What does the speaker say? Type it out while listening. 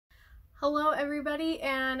Hello everybody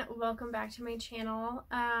and welcome back to my channel.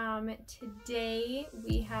 Today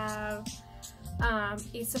we have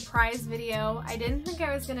a surprise video. I didn't think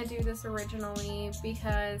I was gonna do this originally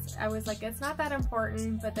because I was like, it's not that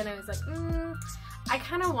important, but then I was like, I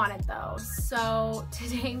kind of want it though. So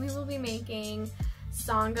today we will be making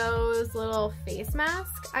Sango's little face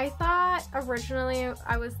mask. I thought originally,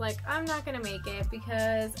 I was like, I'm not gonna make it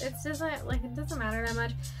because it doesn't matter that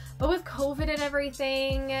much. But with COVID and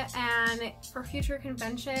everything, and for future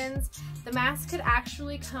conventions, the mask could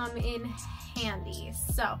actually come in handy.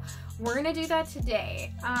 So we're gonna do that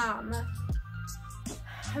today. I'm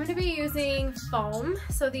gonna be using foam.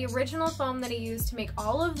 So the original foam that I used to make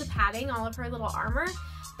all of the padding, all of her little armor,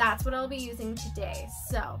 that's what I'll be using today.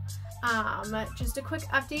 So just a quick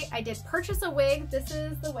update. I did purchase a wig. This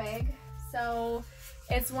is the wig. So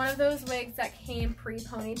it's one of those wigs that came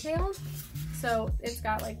pre-ponytailed. So it's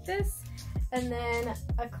got like this, and then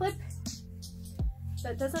a clip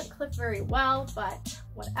that doesn't clip very well, but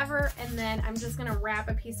whatever. And then I'm just gonna wrap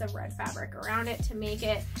a piece of red fabric around it to make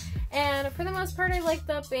it. And for the most part, I like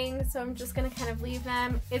the bangs, so I'm just gonna kind of leave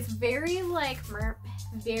them. It's very like,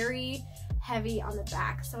 very heavy on the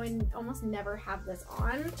back, so I almost never have this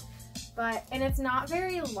on. And it's not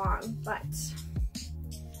very long, but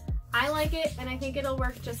I like it, and I think it'll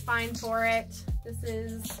work just fine for it. This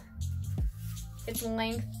is its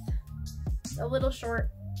length, a little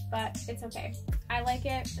short, but it's okay. I like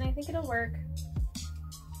it, and I think it'll work,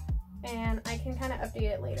 and I can kind of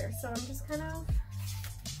update it later. So I'm just kind of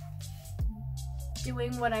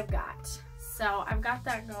doing what I've got. So I've got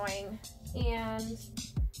that going, and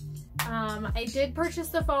I did purchase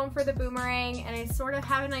the foam for the boomerang, and I sort of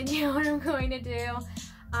have an idea what I'm going to do,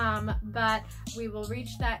 but we will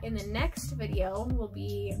reach that in the next video. Will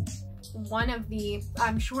be one of the,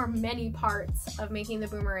 I'm sure, many parts of making the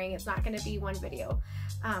boomerang. It's not going to be one video.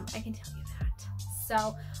 I can tell you that.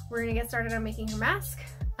 So we're going to get started on making her mask.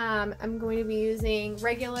 I'm going to be using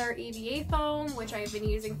regular EVA foam, which I've been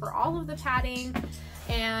using for all of the padding,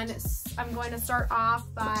 and I'm going to start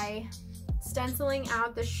off by stenciling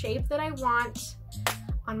out the shape that I want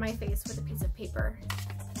on my face with a piece of paper.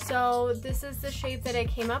 So this is the shape that I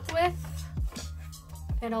came up with.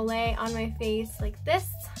 It'll lay on my face like this.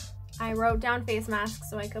 I wrote down face mask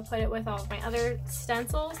so I could put it with all of my other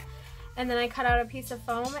stencils, and then I cut out a piece of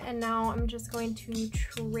foam, and now I'm just going to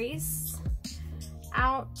trace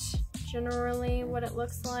out generally what it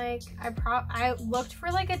looks like. I looked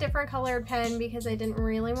for like a different colored pen because I didn't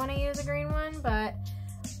really want to use a green one, but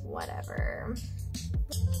whatever.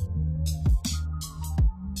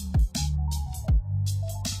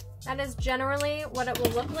 That is generally what it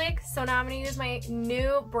will look like. So now I'm going to use my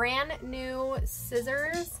brand new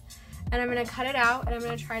scissors, and I'm going to cut it out, and I'm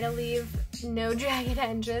going to try to leave no jagged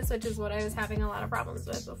edges, which is what I was having a lot of problems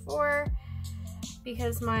with before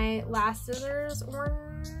because my last scissors were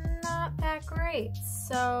not that great.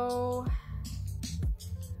 So,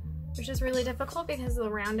 which is really difficult because the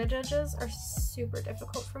rounded edges are super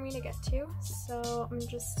difficult for me to get to. So I'm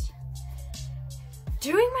just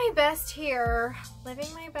doing my best here, living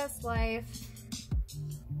my best life.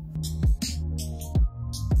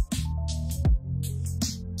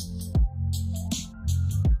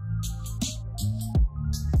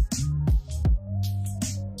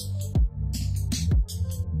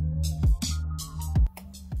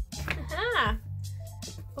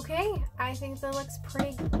 Okay, I think that looks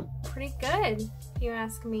pretty good, if you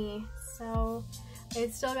ask me. So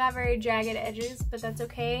it's still got very jagged edges, but that's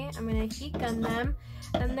okay. I'm gonna heat gun them,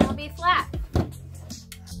 and they'll be flat.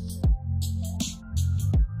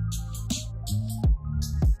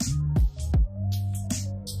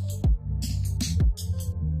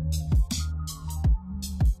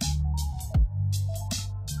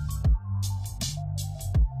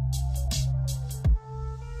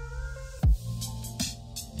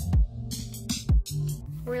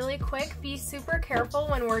 Really quick, be super careful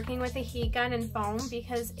when working with a heat gun and foam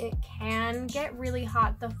because it can get really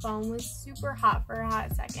hot. The foam was super hot for a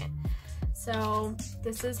hot second. So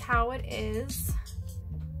this is how it is.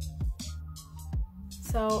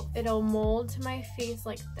 So it'll mold to my face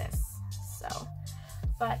like this. So,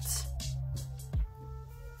 but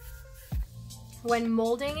when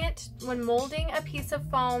molding a piece of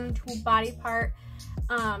foam to a body part,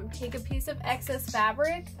 take a piece of excess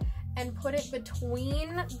fabric and put it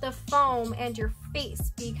between the foam and your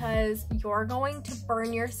face because you're going to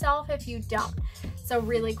burn yourself if you don't. So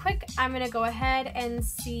really quick, I'm gonna go ahead and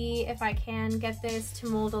see if I can get this to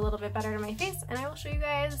mold a little bit better to my face, and I will show you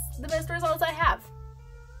guys the best results I have.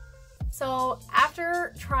 So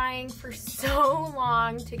after trying for so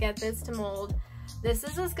long to get this to mold, this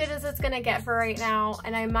is as good as it's gonna get for right now,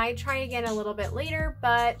 and I might try again a little bit later,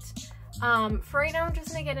 but for right now I'm just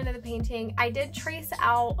gonna get into the painting. I did trace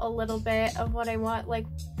out a little bit of what I want, like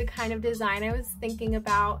the kind of design I was thinking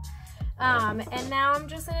about, and now I'm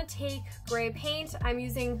just gonna take gray paint. I'm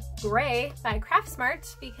using gray by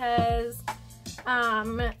Craftsmart because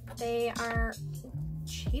they are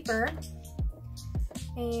cheaper,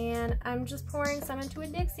 and I'm just pouring some into a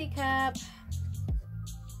Dixie cup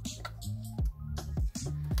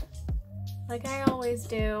like I always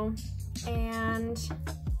do, and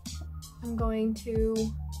I'm going to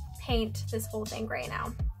paint this whole thing gray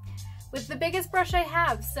now with the biggest brush I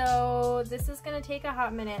have. So this is going to take a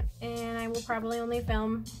hot minute, and I will probably only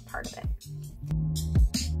film part of it.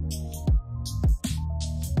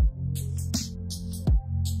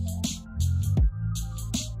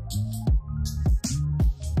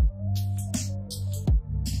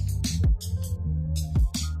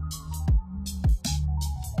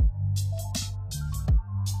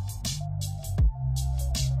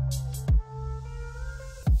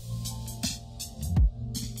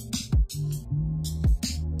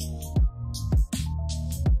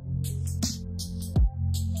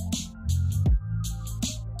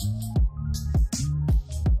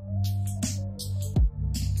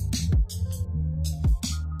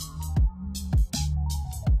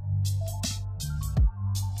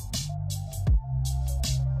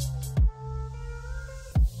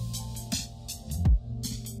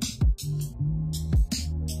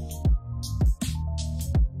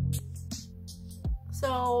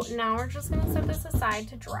 So now we're just gonna set this aside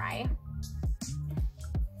to dry,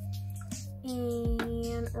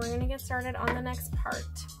 and we're gonna get started on the next part,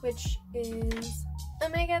 which is, oh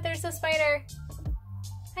my god, there's a spider.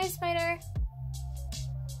 Hi, spider.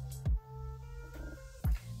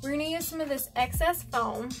 We're gonna use some of this excess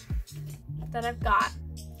foam that I've got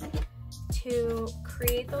to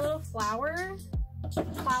create the little flowers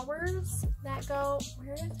that go,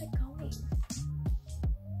 where is it going?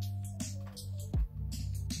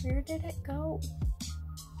 Where did it go?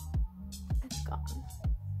 It's gone.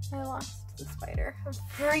 I lost the spider. I'm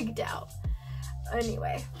freaked out.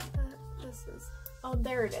 Anyway, this is, oh,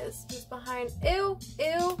 there it is. Just behind, ew,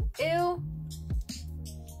 ew, ew.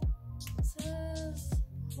 This is,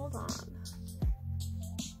 hold on.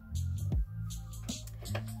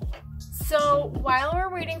 So while we're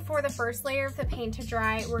waiting for the first layer of the paint to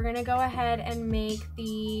dry, we're gonna go ahead and make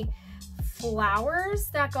the flowers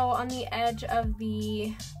that go on the edge of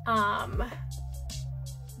the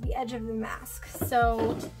mask.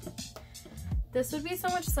 So this would be so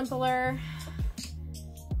much simpler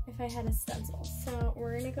if I had a stencil. So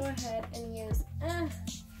we're gonna go ahead and use a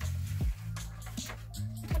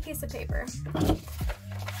piece of paper.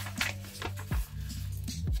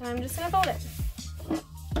 And I'm just gonna fold it.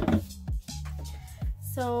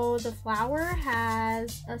 So the flower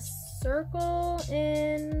has a circle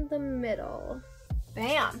in the middle.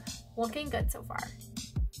 Bam! Looking good so far.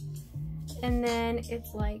 And then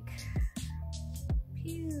it's like,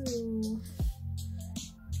 pew,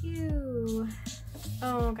 pew.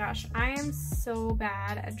 Oh gosh, I am so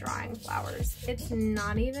bad at drawing flowers. It's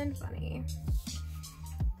not even funny.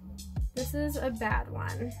 This is a bad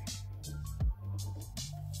one.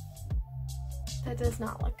 That does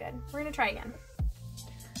not look good. We're gonna try again.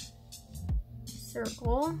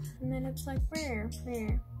 Circle, and then it's like where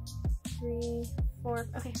 3, 4,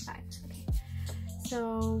 okay, 5. Okay,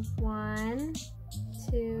 so 1,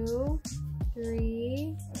 2,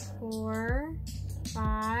 3, 4,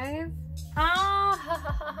 5.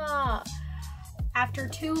 Ah, after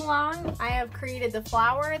too long, I have created the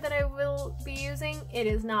flower that I will be using. It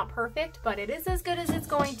is not perfect, but it is as good as it's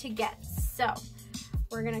going to get. So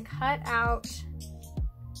we're gonna cut out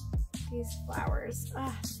these flowers.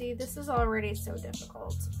 See, this is already so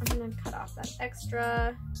difficult. I'm gonna cut off that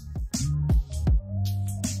extra.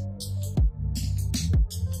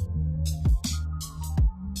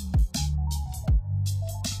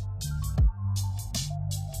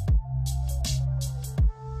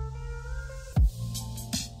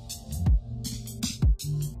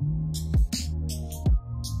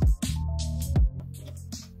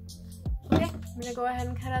 Okay, I'm gonna go ahead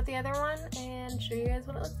and cut out the other one and show you guys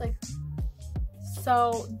what it looks like.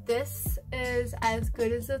 So this is as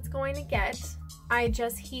good as it's going to get. I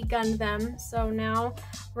just heat gunned them. So now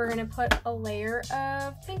we're gonna put a layer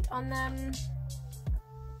of paint on them.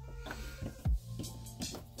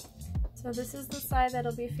 So this is the side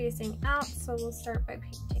that'll be facing out. So we'll start by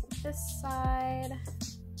painting this side.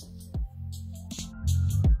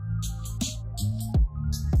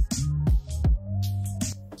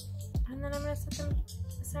 And then I'm gonna set them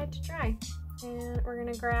aside to dry. And we're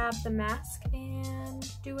gonna grab the mask and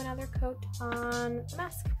do another coat on the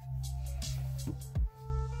mask.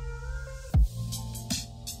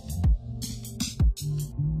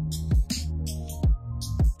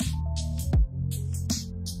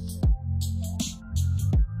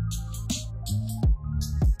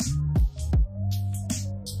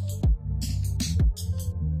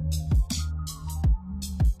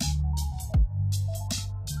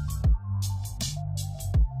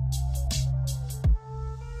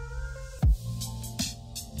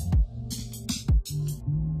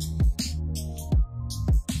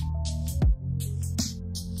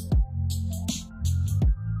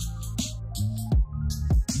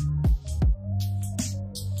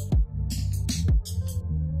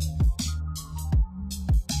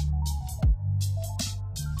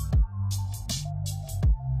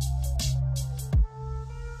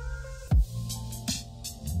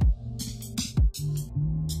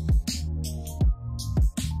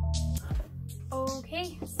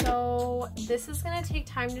 Okay, so this is gonna take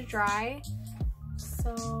time to dry,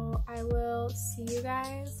 so I will see you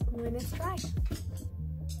guys when it's dry.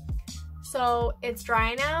 So it's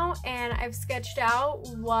dry now, and I've sketched out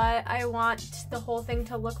what I want the whole thing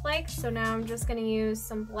to look like. So now I'm just gonna use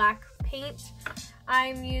some black paint.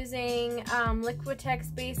 I'm using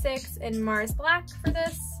Liquitex Basics in Mars Black for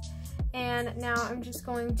this. And now I'm just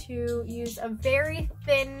going to use a very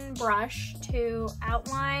thin brush to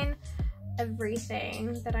outline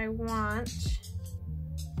everything that I want.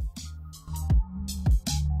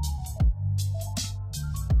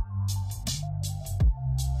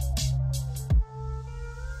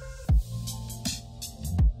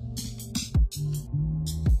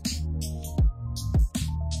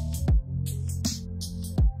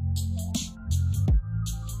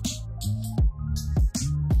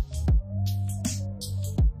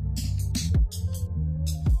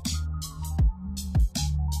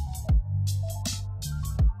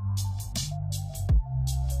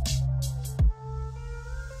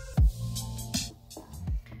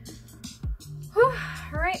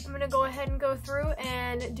 Alright, I'm going to go ahead and go through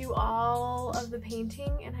and do all of the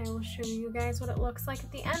painting, and I will show you guys what it looks like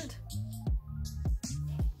at the end.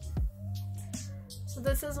 So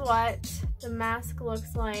this is what the mask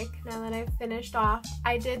looks like now that I've finished off.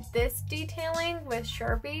 I did this detailing with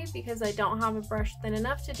Sharpie because I don't have a brush thin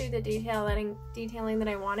enough to do the detailing that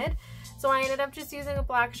I wanted. So I ended up just using a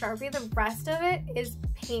black Sharpie. The rest of it is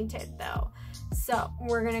painted though. So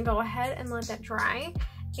we're going to go ahead and let that dry.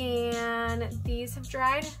 And these have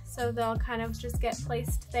dried, so they'll kind of just get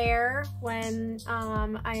placed there when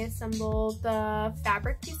I assemble the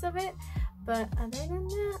fabric piece of it. But other than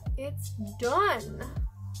that, it's done.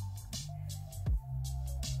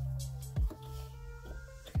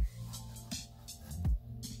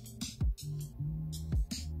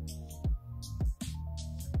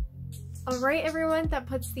 Alright everyone, that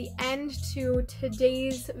puts the end to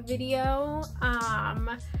today's video.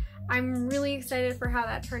 I'm really excited for how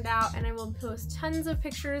that turned out, and I will post tons of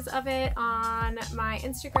pictures of it on my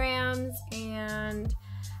Instagrams and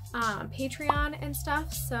Patreon and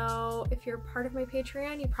stuff. So if you're part of my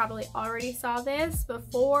Patreon, you probably already saw this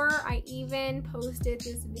before I even posted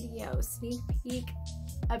this video, sneak peek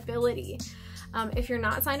ability. If you're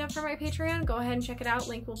not signed up for my Patreon, go ahead and check it out.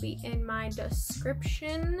 Link will be in my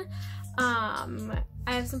description.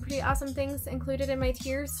 I have some pretty awesome things included in my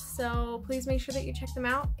tiers, so please make sure that you check them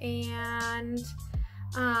out, and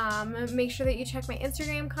make sure that you check my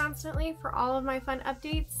Instagram constantly for all of my fun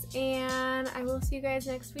updates, and I will see you guys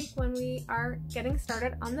next week when we are getting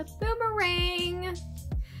started on the boomerang.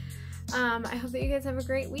 I hope that you guys have a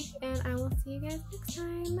great week, and I will see you guys next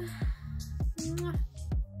time. Mwah.